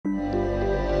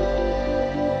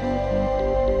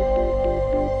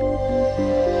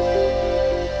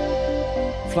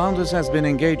Flanders has been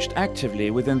engaged actively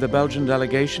within the Belgian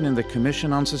delegation in the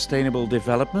Commission on Sustainable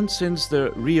Development since the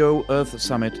Rio Earth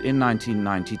Summit in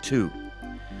 1992.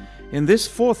 In this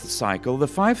fourth cycle, the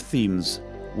 5 themes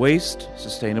 – waste,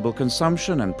 sustainable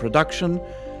consumption and production,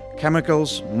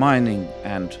 chemicals, mining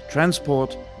and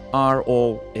transport – are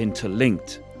all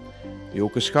interlinked.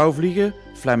 Joke Schouwvliegen,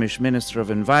 Flemish Minister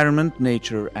of Environment,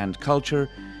 Nature and Culture,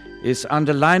 is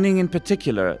underlining in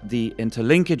particular the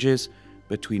interlinkages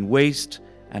between waste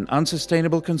and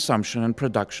unsustainable consumption and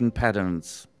production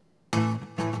patterns.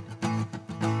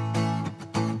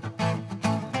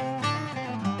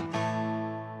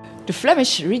 The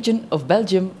Flemish region of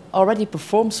Belgium already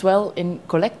performs well in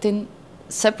collecting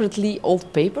separately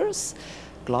old papers,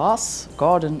 glass,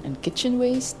 garden and kitchen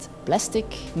waste, plastic,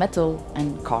 metal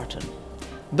and carton.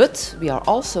 But we are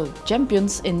also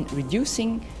champions in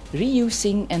reducing,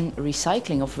 reusing and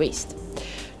recycling of waste.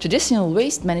 Traditional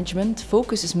waste management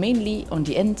focuses mainly on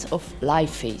the end of life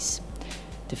phase,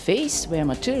 the phase where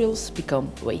materials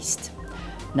become waste.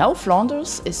 Now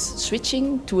Flanders is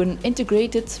switching to an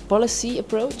integrated policy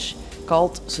approach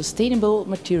called Sustainable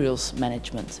Materials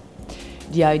Management.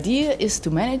 The idea is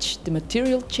to manage the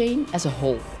material chain as a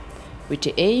whole, with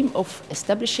the aim of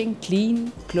establishing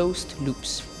clean, closed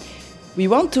loops. We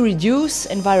want to reduce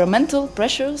environmental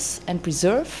pressures and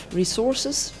preserve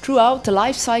resources throughout the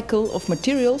life cycle of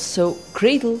materials, so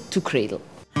cradle to cradle.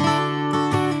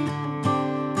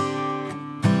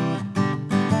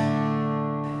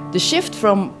 The shift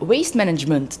from waste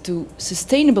management to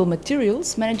sustainable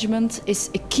materials management is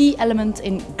a key element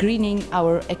in greening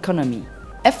our economy.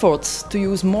 Efforts to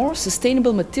use more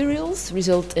sustainable materials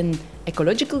result in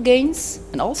ecological gains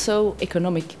and also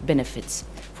economic benefits.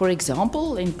 For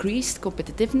example, increased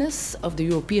competitiveness of the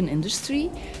European industry,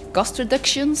 cost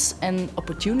reductions and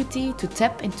opportunity to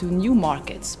tap into new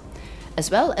markets,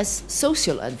 as well as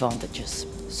social advantages,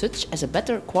 such as a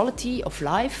better quality of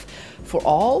life for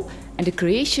all and the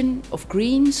creation of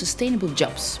green, sustainable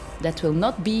jobs that will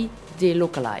not be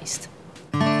delocalized.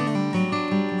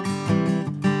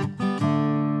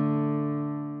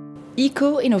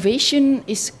 Eco-innovation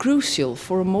is crucial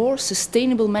for a more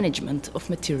sustainable management of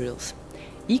materials.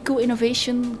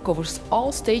 Eco-innovation covers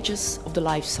all stages of the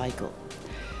life cycle.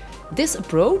 This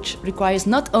approach requires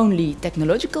not only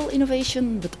technological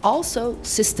innovation but also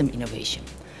system innovation.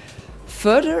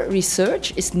 Further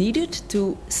research is needed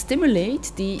to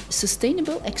stimulate the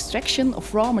sustainable extraction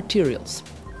of raw materials,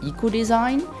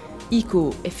 eco-design,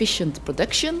 eco-efficient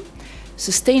production,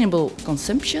 sustainable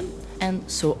consumption, and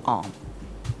so on.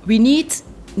 We need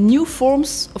new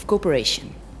forms of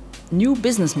cooperation, new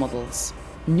business models,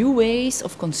 new ways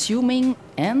of consuming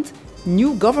and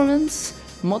new governance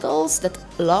models that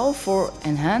allow for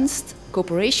enhanced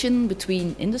cooperation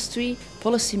between industry,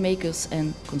 policymakers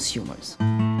and consumers.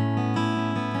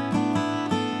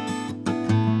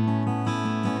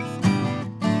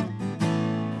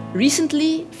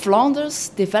 Recently, Flanders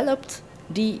developed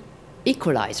the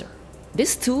Ecolizer.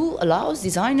 This tool allows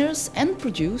designers and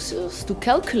producers to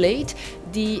calculate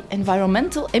the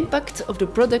environmental impact of the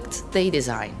product they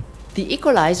design. The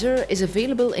Ecolizer is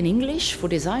available in English for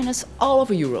designers all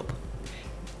over Europe.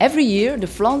 Every year, the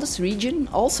Flanders region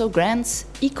also grants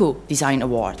Ecodesign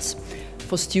Awards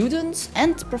for students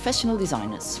and professional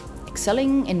designers,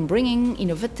 excelling in bringing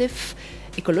innovative,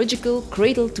 ecological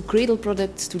cradle-to-cradle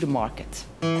products to the market.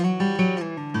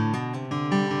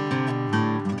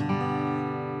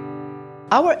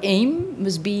 Our aim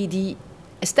must be the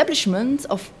establishment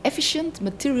of efficient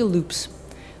material loops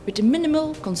with a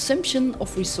minimal consumption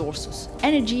of resources,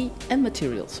 energy and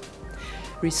materials.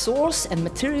 Resource and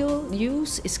material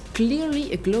use is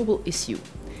clearly a global issue.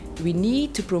 We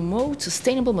need to promote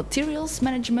sustainable materials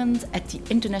management at the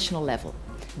international level.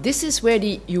 This is where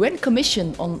the UN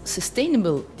Commission on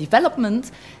Sustainable Development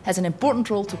has an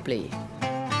important role to play.